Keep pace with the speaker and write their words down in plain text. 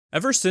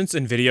Ever since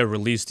Nvidia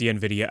released the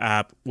Nvidia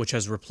App, which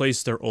has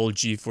replaced their old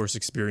GeForce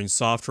Experience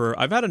software,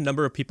 I've had a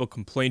number of people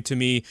complain to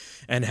me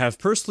and have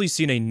personally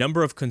seen a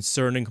number of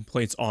concerning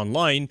complaints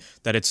online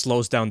that it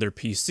slows down their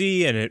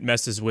PC and it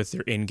messes with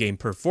their in-game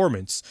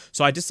performance.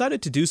 So I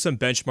decided to do some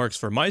benchmarks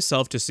for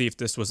myself to see if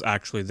this was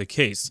actually the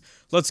case.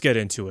 Let's get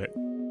into it.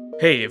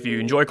 Hey, if you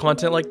enjoy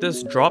content like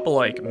this, drop a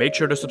like, make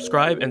sure to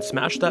subscribe, and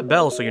smash that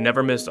bell so you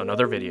never miss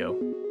another video.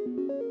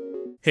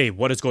 Hey,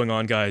 what is going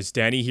on, guys?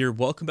 Danny here.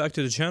 Welcome back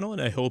to the channel,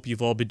 and I hope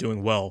you've all been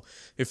doing well.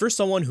 If you're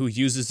someone who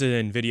uses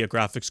an Nvidia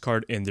graphics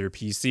card in their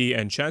PC,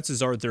 and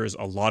chances are there's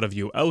a lot of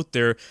you out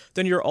there,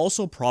 then you're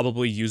also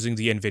probably using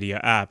the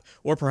Nvidia app,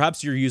 or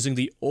perhaps you're using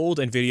the old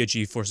Nvidia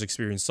GeForce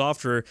Experience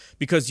software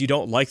because you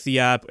don't like the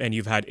app and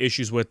you've had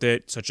issues with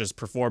it, such as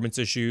performance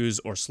issues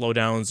or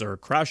slowdowns or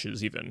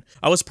crashes even.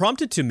 I was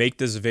prompted to make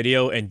this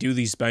video and do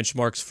these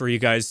benchmarks for you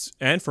guys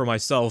and for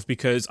myself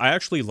because I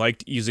actually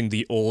liked using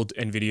the old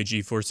Nvidia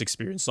GeForce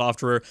Experience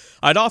software.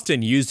 I'd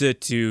often use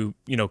it to,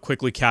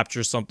 quickly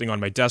capture something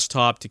on my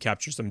desktop, to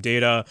capture some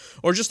data,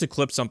 or just to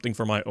clip something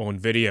for my own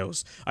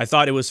videos. I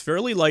thought it was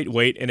fairly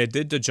lightweight and it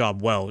did the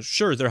job well.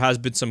 Sure, there has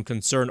been some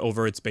concern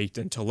over its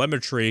baked-in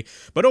telemetry,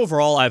 but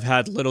overall I've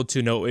had little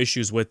to no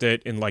issues with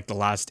it in like the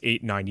last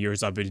 8-9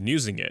 years I've been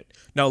using it.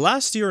 Now,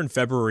 last year in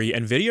February,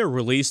 Nvidia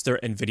released their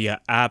Nvidia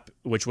App,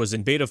 which was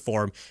in beta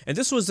form, and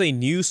this was a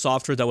new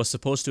software that was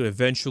supposed to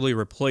eventually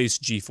replace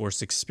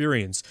GeForce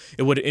Experience.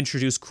 It would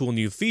introduce cool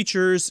new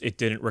features, it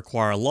didn't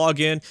require a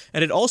login,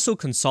 and it also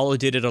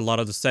consolidated a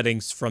lot of the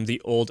settings from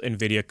the old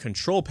Nvidia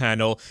control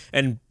panel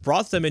and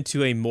brought them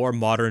into a more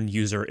modern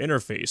user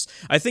interface.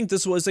 I think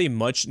this was a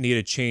much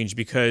needed change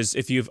because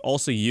if you've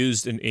also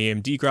used an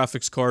AMD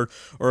graphics card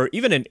or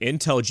even an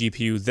Intel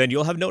GPU, then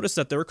you'll have noticed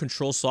that their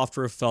control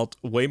software felt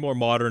way more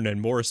modern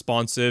and more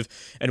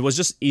responsive and was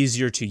just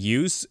easier to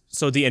use.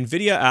 So the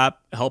Nvidia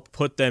app helped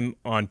put them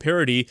on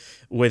parity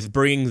with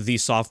bringing the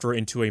software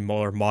into a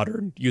more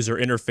modern user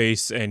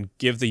interface and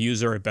give the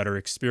user a better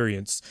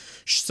experience.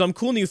 Some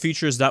cool new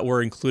features that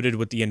were included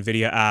with the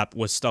Nvidia app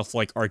was stuff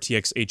like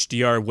RTX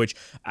HDR, which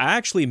I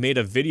actually made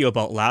a video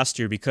about last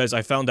year because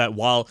I found that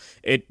while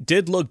it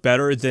did look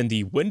better than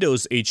the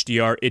Windows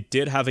HDR, it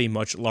did have a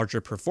much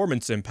larger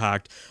performance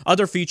impact.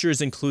 Other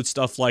features include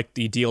stuff like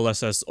the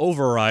DLSS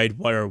override,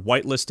 where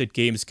whitelisted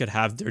games could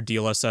have their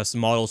DLSS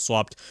model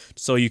swapped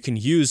so you can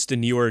use the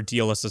newer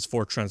DLSS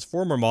 4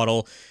 transformer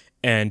model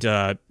and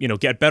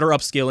get better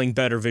upscaling,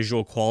 better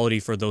visual quality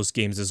for those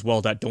games as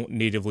well that don't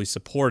natively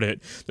support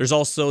it. There's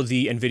also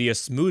the Nvidia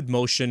Smooth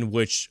Motion,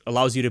 which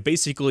allows you to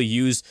basically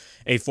use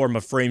a form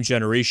of frame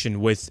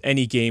generation with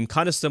any game,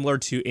 kind of similar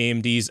to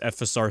AMD's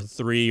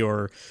FSR3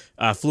 or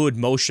Fluid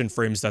Motion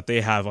frames that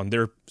they have on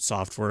their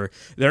software.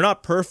 They're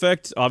not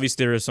perfect.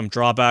 Obviously, there are some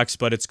drawbacks,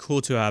 but it's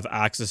cool to have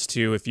access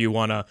to if you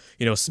want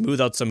to,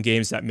 smooth out some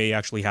games that may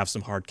actually have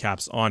some hard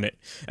caps on it.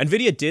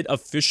 Nvidia did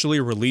officially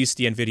release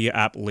the Nvidia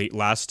app late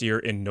last year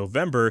in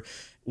November,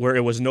 where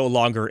it was no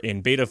longer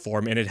in beta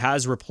form, and it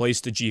has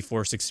replaced the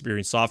GeForce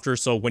Experience software.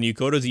 So when you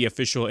go to the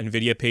official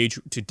Nvidia page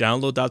to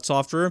download that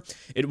software,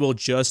 it will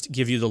just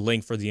give you the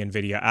link for the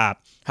Nvidia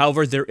app.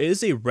 However, there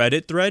is a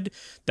Reddit thread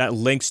that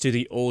links to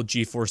the old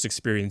GeForce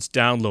Experience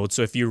download.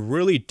 So if you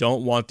really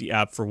don't want the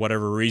app for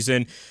whatever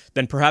reason,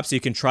 then perhaps you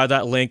can try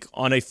that link.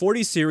 On a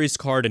 40 series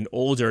card and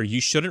older, you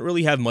shouldn't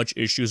really have much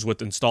issues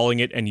with installing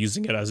it and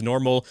using it as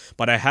normal,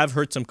 but I have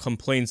heard some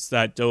complaints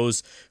that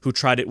those who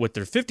tried it with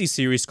their 50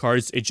 series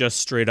cards, it just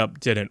straight up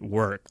didn't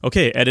work.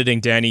 Okay, editing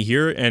Danny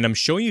here, and I'm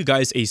showing you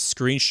guys a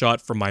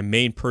screenshot from my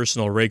main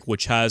personal rig,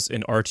 which has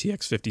an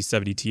RTX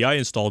 5070 Ti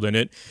installed in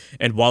it,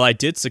 and while I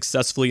did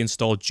successfully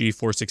install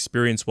GeForce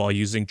Experience while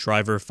using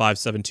driver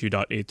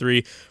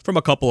 572.83 from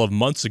a couple of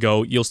months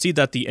ago, you'll see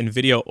that the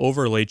Nvidia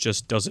overlay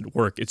just doesn't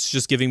work. It's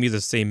just giving me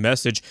the same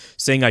message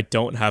saying I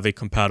don't have a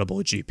compatible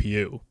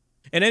GPU.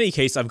 In any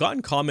case, I've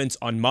gotten comments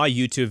on my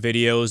YouTube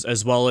videos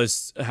as well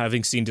as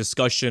having seen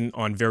discussion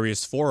on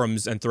various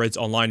forums and threads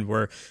online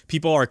where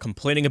people are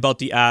complaining about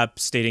the app,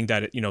 stating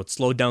that it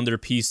slowed down their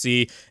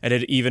PC and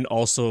it even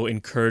also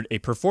incurred a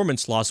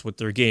performance loss with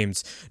their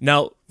games.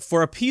 Now,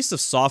 for a piece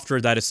of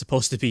software that is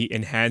supposed to be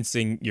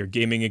enhancing your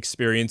gaming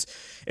experience,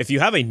 if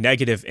you have a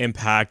negative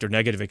impact or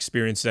negative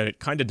experience, then it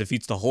kind of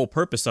defeats the whole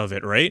purpose of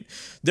it, right?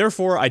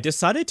 Therefore, I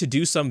decided to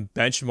do some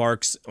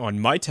benchmarks on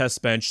my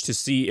test bench to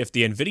see if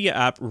the Nvidia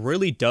app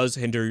really does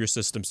hinder your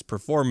system's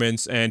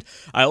performance, and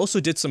I also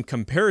did some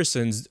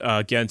comparisons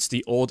against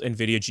the old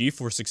Nvidia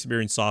GeForce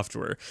Experience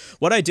software.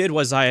 What I did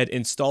was I had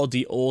installed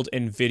the old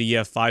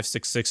Nvidia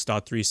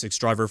 566.36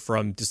 driver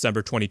from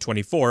December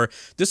 2024.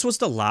 This was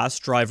the last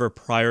driver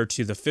prior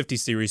to the 50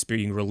 series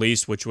being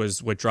released, which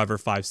was with driver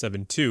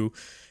 572.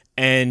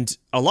 And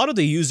a lot of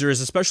the users,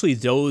 especially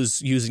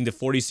those using the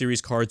 40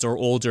 series cards or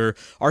older,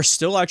 are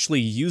still actually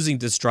using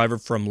this driver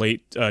from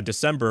late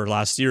December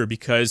last year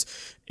because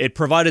it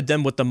provided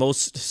them with the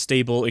most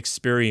stable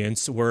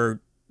experience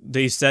where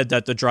they said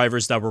that the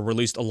drivers that were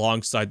released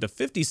alongside the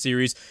 50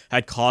 series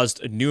had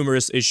caused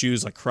numerous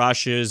issues like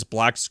crashes,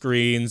 black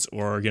screens,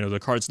 or, the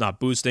card's not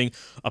boosting.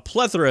 A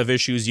plethora of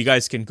issues. You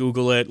guys can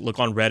Google it, look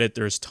on Reddit.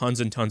 There's tons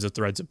and tons of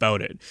threads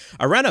about it.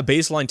 I ran a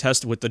baseline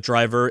test with the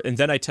driver, and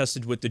then I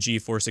tested with the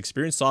GeForce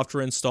Experience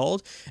software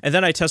installed, and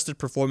then I tested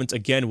performance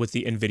again with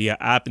the Nvidia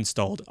app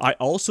installed. I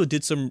also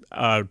did some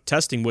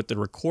testing with the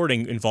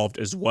recording involved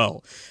as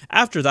well.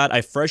 After that,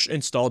 I fresh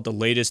installed the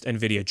latest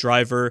Nvidia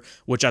driver,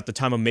 which at the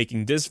time of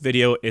making this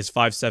video is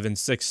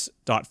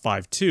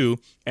 576.52,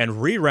 and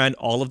reran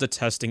all of the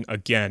testing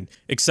again.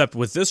 Except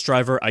with this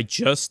driver, I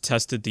just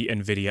tested the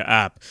Nvidia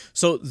app.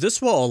 So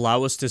this will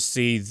allow us to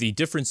see the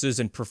differences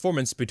in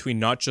performance between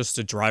not just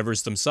the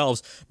drivers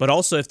themselves, but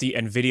also if the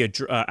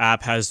Nvidia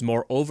app has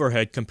more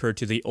overhead compared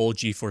to the old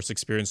GeForce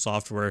Experience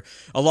software.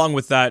 Along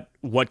with that,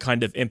 what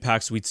kind of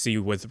impacts we'd see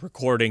with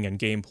recording and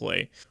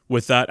gameplay.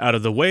 With that out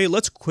of the way,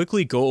 let's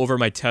quickly go over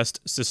my test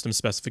system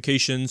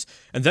specifications,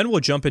 and then we'll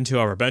jump into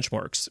our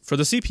benchmarks. For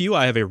the CPU,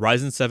 I have a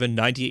Ryzen 7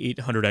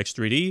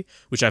 9800X3D,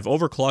 which I've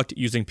overclocked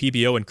using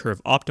PBO and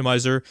Curve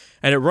Optimizer,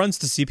 and it runs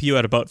the CPU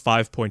at about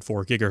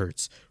 5.4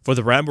 GHz. For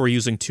the RAM, we're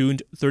using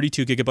tuned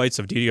 32GB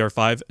of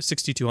DDR5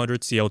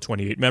 6200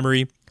 CL28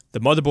 memory. The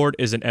motherboard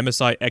is an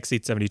MSI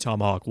X870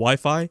 Tomahawk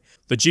Wi-Fi.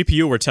 The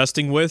GPU we're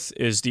testing with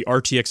is the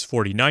RTX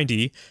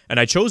 4090, and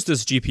I chose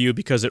this GPU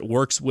because it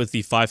works with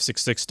the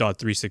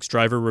 566.36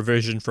 driver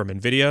revision from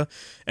Nvidia,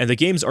 and the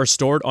games are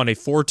stored on a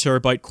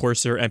 4TB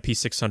Corsair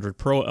MP600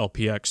 Pro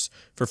LPX.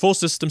 For full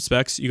system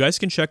specs, you guys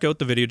can check out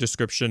the video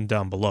description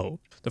down below.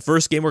 The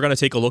first game we're going to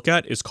take a look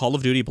at is Call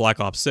of Duty Black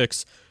Ops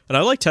 6. And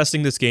I like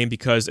testing this game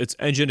because its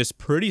engine is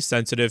pretty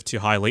sensitive to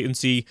high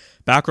latency,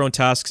 background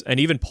tasks,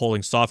 and even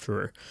polling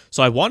software.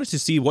 So I wanted to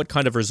see what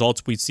kind of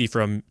results we'd see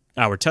from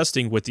our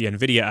testing with the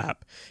Nvidia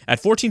app.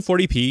 At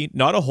 1440p,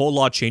 not a whole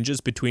lot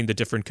changes between the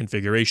different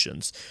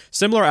configurations.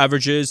 Similar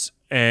averages,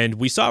 and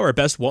we saw our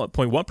best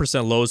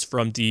 1.1% lows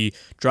from the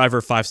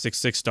driver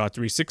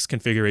 566.36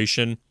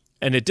 configuration,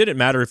 and it didn't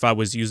matter if I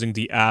was using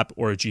the app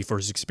or a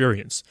GeForce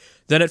Experience.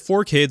 Then at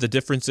 4K, the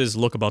differences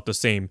look about the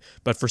same,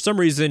 but for some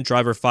reason,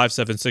 driver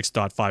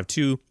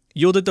 576.52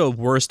 yielded the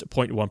worst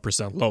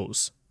 0.1%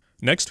 lows.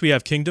 Next, we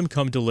have Kingdom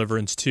Come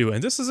Deliverance 2,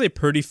 and this is a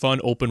pretty fun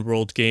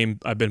open-world game.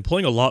 I've been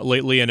playing a lot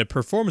lately, and it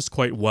performs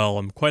quite well.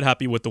 I'm quite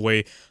happy with the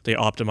way they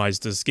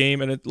optimized this game,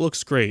 and it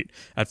looks great.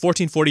 At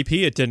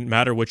 1440p, it didn't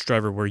matter which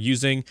driver we're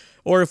using,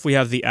 or if we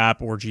have the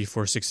app or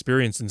GeForce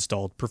Experience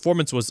installed.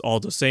 Performance was all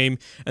the same,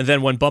 and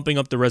then when bumping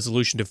up the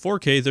resolution to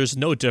 4K, there's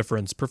no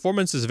difference.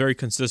 Performance is very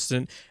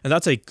consistent, and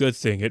that's a good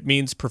thing. It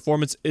means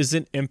performance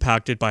isn't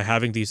impacted by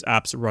having these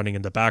apps running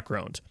in the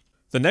background.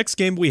 The next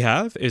game we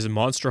have is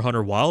Monster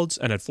Hunter Wilds,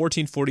 and at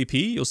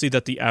 1440p, you'll see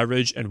that the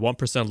average and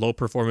 1% low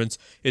performance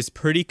is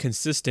pretty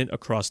consistent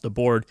across the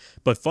board,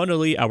 but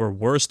funnily, our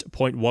worst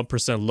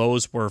 0.1%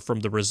 lows were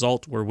from the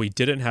result where we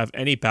didn't have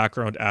any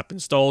background app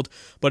installed,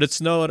 but it's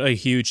not a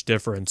huge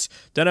difference.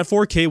 Then at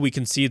 4K, we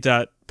can see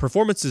that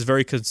performance is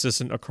very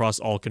consistent across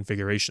all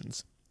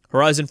configurations.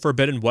 Horizon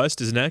Forbidden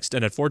West is next,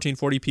 and at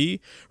 1440p,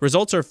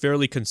 results are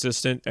fairly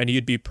consistent, and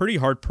you'd be pretty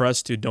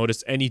hard-pressed to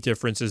notice any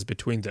differences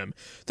between them.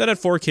 Then at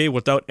 4K,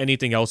 without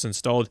anything else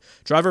installed,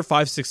 driver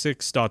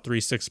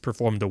 566.36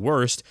 performed the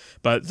worst,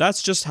 but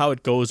that's just how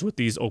it goes with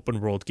these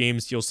open-world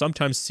games. You'll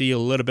sometimes see a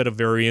little bit of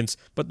variance,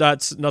 but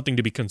that's nothing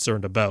to be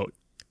concerned about.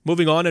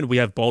 Moving on, and we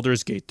have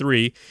Baldur's Gate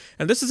 3,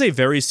 and this is a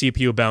very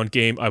CPU-bound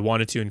game I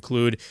wanted to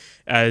include,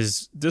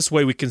 as this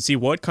way we can see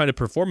what kind of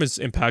performance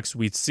impacts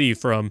we'd see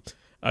from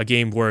a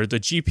game where the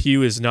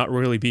GPU is not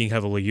really being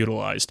heavily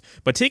utilized.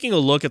 But taking a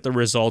look at the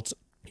results,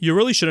 you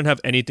really shouldn't have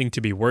anything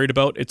to be worried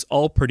about. It's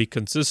all pretty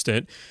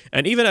consistent,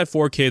 and even at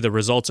 4K, the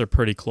results are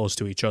pretty close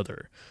to each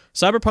other.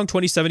 Cyberpunk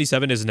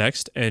 2077 is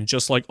next, and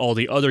just like all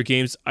the other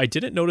games, I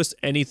didn't notice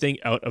anything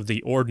out of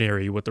the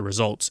ordinary with the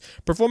results.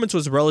 Performance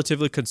was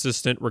relatively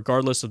consistent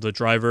regardless of the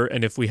driver,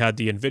 and if we had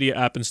the Nvidia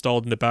app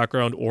installed in the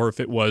background or if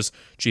it was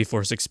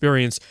GeForce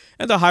Experience,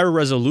 and the higher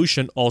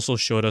resolution also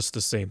showed us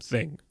the same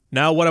thing.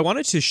 Now, what I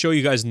wanted to show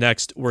you guys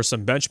next were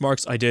some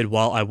benchmarks I did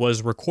while I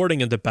was recording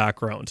in the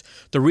background.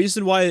 The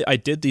reason why I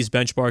did these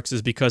benchmarks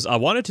is because I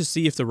wanted to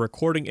see if the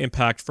recording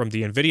impact from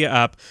the Nvidia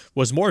app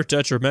was more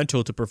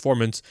detrimental to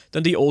performance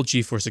than the old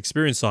GeForce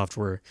Experience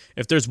software.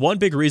 If there's one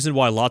big reason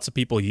why lots of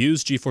people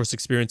use GeForce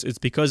Experience, it's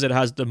because it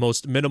has the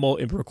most minimal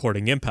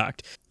recording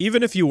impact.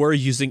 Even if you were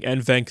using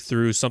NVENC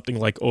through something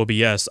like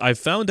OBS, I've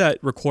found that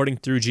recording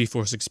through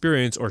GeForce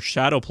Experience, or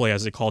Shadowplay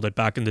as they called it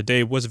back in the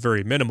day, was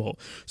very minimal.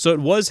 So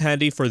it was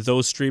handy for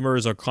those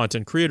streamers or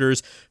content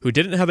creators who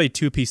didn't have a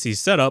 2PC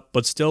setup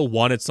but still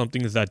wanted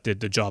something that did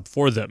the job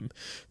for them.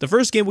 The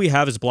first game we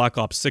have is Black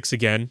Ops 6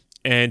 again,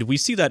 and we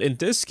see that in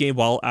this game,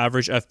 while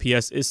average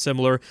FPS is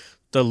similar,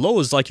 the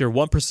lows like your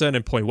 1%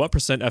 and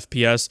 0.1%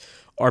 FPS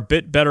are a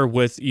bit better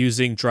with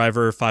using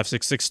driver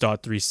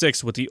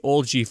 566.36 with the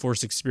old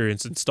GeForce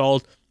Experience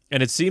installed,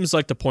 and it seems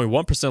like the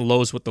 0.1%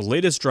 lows with the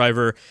latest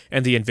driver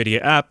and the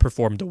Nvidia app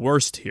performed the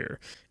worst here.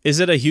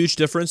 Is it a huge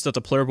difference that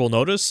the player will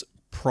notice?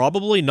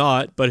 Probably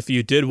not, but if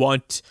you did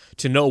want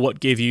to know what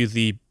gave you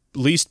the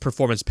least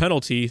performance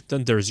penalty,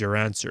 then there's your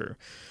answer.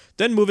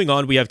 Then moving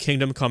on, we have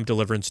Kingdom Come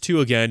Deliverance 2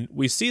 again.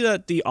 We see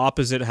that the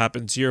opposite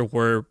happens here,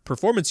 where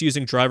performance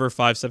using driver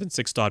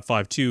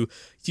 576.52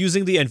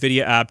 using the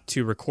Nvidia app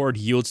to record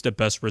yields the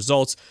best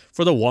results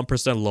for the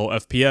 1% low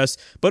FPS,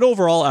 but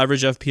overall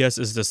average FPS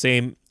is the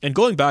same. And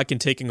going back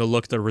and taking a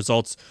look at the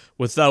results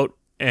without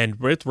and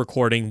with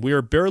recording, we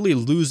are barely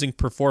losing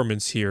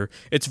performance here.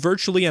 It's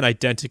virtually an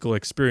identical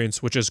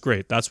experience, which is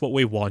great. That's what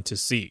we want to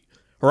see.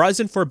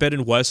 Horizon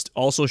Forbidden West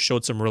also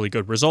showed some really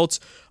good results.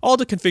 All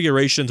the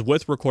configurations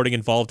with recording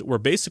involved were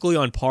basically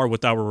on par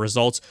with our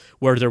results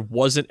where there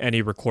wasn't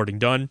any recording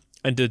done,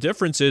 and the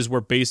differences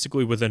were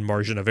basically within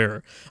margin of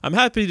error. I'm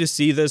happy to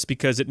see this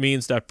because it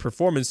means that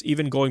performance,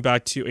 even going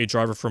back to a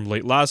driver from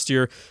late last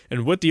year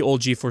and with the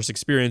old GeForce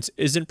Experience,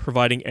 isn't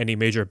providing any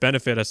major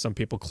benefit as some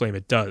people claim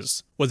it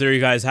does. Well, there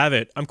you guys have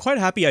it. I'm quite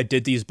happy I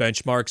did these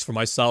benchmarks for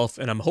myself,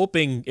 and I'm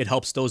hoping it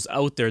helps those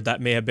out there that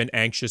may have been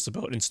anxious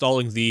about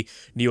installing the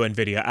new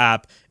Nvidia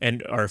app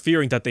and are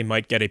fearing that they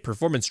might get a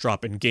performance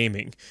drop in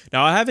gaming.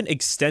 Now, I haven't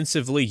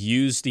extensively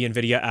used the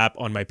Nvidia app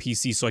on my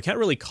PC, so I can't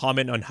really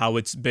comment on how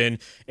it's been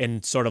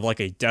in sort of like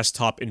a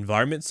desktop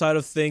environment side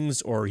of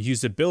things or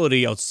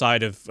usability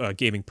outside of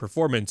gaming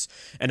performance.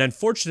 And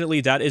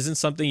unfortunately, that isn't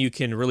something you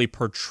can really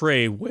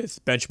portray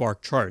with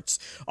benchmark charts.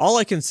 All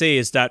I can say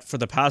is that for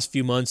the past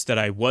few months that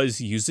I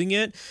was using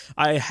it,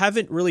 I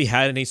haven't really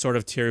had any sort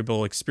of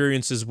terrible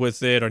experiences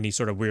with it or any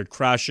sort of weird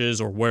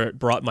crashes or where it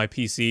brought my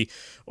PC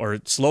or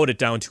slowed it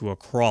down to a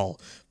crawl.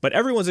 But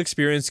everyone's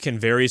experience can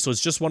vary, so it's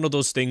just one of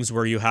those things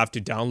where you have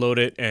to download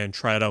it and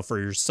try it out for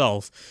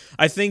yourself.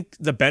 I think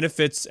the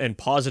benefits and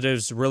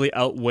positives really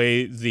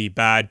outweigh the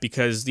bad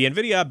because the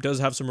Nvidia app does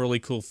have some really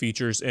cool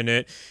features in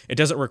it. It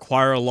doesn't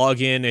require a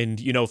login,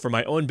 and for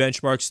my own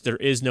benchmarks, there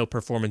is no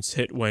performance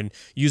hit when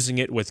using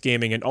it with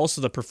gaming, and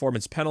also the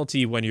performance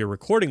penalty when you're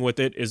recording with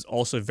it is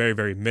also very,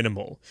 very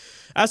minimal.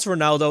 As for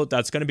now though,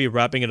 that's going to be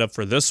wrapping it up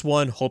for this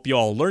one. Hope you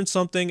all learned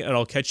something, and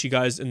I'll catch you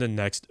guys in the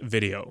next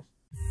video.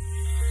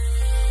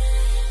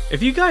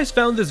 If you guys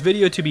found this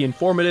video to be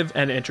informative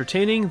and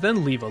entertaining,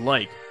 then leave a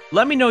like.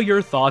 Let me know your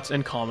thoughts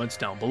and comments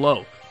down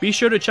below. Be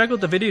sure to check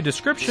out the video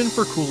description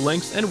for cool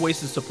links and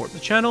ways to support the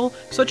channel,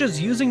 such as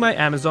using my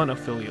Amazon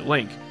affiliate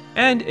link.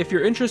 And if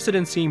you're interested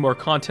in seeing more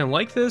content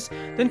like this,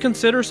 then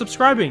consider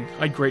subscribing.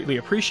 I'd greatly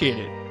appreciate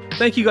it.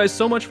 Thank you guys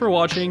so much for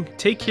watching,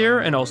 take care,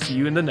 and I'll see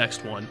you in the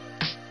next one.